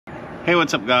Hey,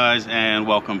 what's up guys, and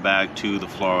welcome back to the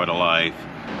Florida Life.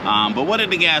 But what are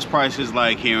the gas prices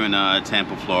like here in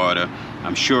Tampa, Florida?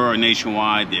 I'm sure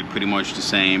nationwide they're pretty much the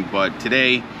same, but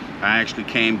today I actually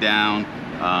came down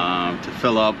to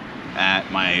fill up at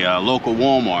my local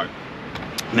Walmart.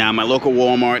 Now my local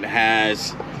Walmart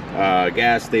has a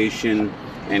gas station,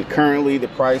 and currently the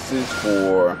prices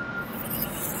for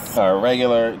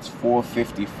regular, it's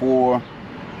 $4.54,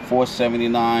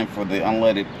 $4.79 for the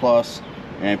unleaded plus,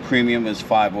 and premium is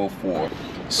 $5.04.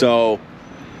 So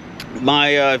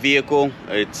my vehicle,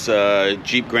 it's a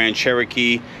Jeep Grand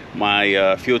Cherokee.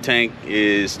 My fuel tank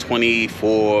is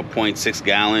 24.6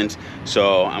 gallons.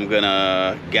 So I'm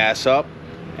gonna gas up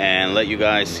and let you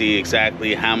guys see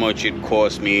exactly how much it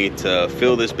cost me to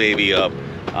fill this baby up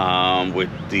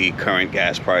with the current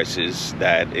gas prices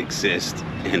that exist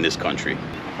in this country.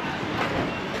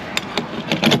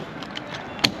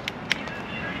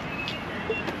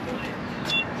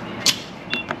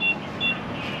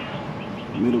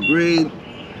 Middle grade,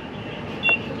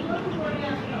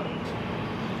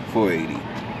 $4.80.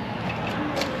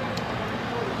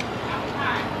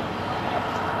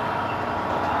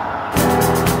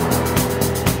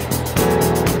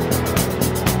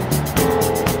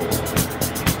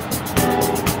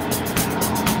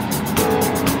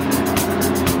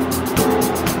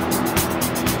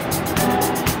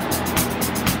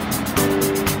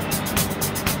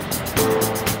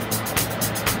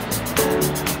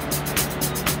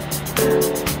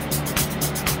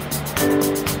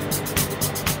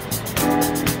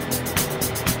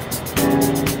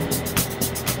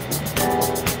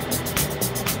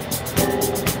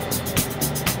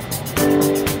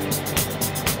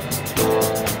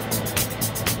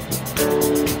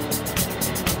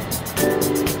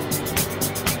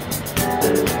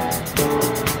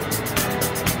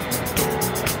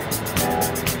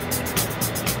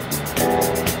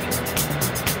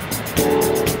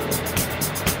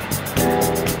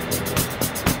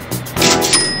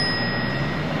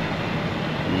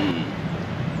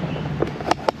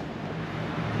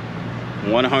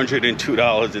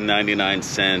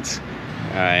 $102.99. All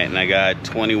right, and I got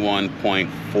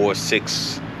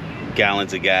 21.46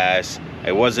 gallons of gas.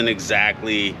 It wasn't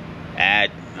exactly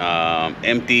at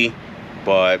empty,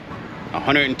 but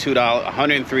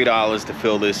 $103 to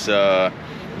fill this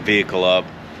vehicle up.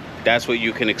 That's what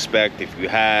you can expect if you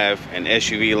have an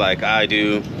SUV like I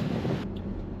do.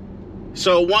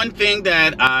 So one thing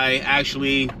that I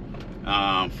actually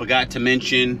forgot to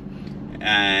mention,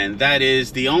 and that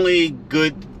is the only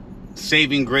good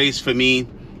saving grace for me,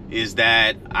 is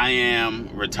that I am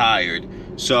retired.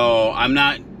 So I'm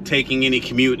not taking any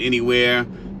commute anywhere.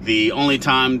 The only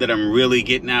time that I'm really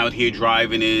getting out here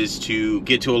driving is to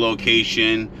get to a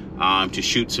location to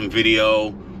shoot some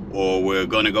video, or we're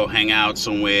gonna go hang out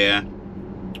somewhere,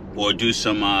 or do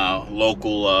some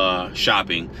local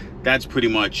shopping. That's pretty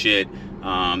much it.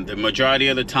 The majority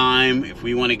of the time, if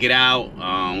we want to get out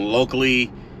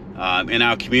locally in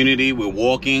our community, we're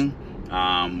walking,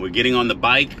 we're getting on the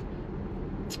bike,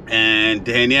 and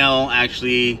Danielle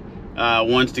actually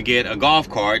wants to get a golf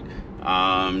cart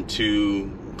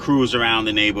to cruise around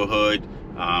the neighborhood.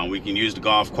 We can use the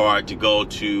golf cart to go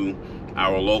to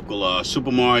our local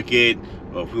supermarket,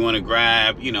 or if we want to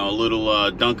grab, you know, a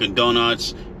little Dunkin'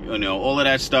 Donuts. You know, all of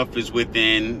that stuff is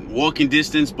within walking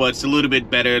distance, but it's a little bit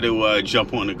better to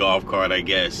jump on the golf cart, I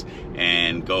guess,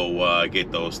 and go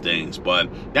get those things. But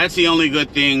that's the only good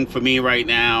thing for me right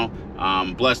now.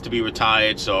 I'm blessed to be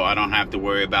retired, so I don't have to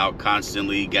worry about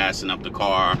constantly gassing up the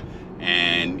car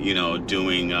and, you know,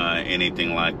 doing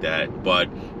anything like that. But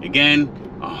again,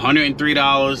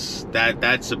 $103,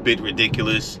 that's a bit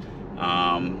ridiculous.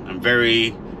 I'm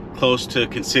very close to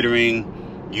considering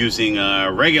using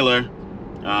regular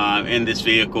in this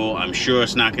vehicle. I'm sure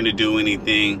it's not going to do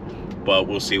anything, but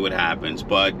we'll see what happens.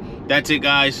 But that's it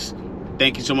guys,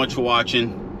 thank you so much for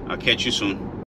watching. I'll catch you soon.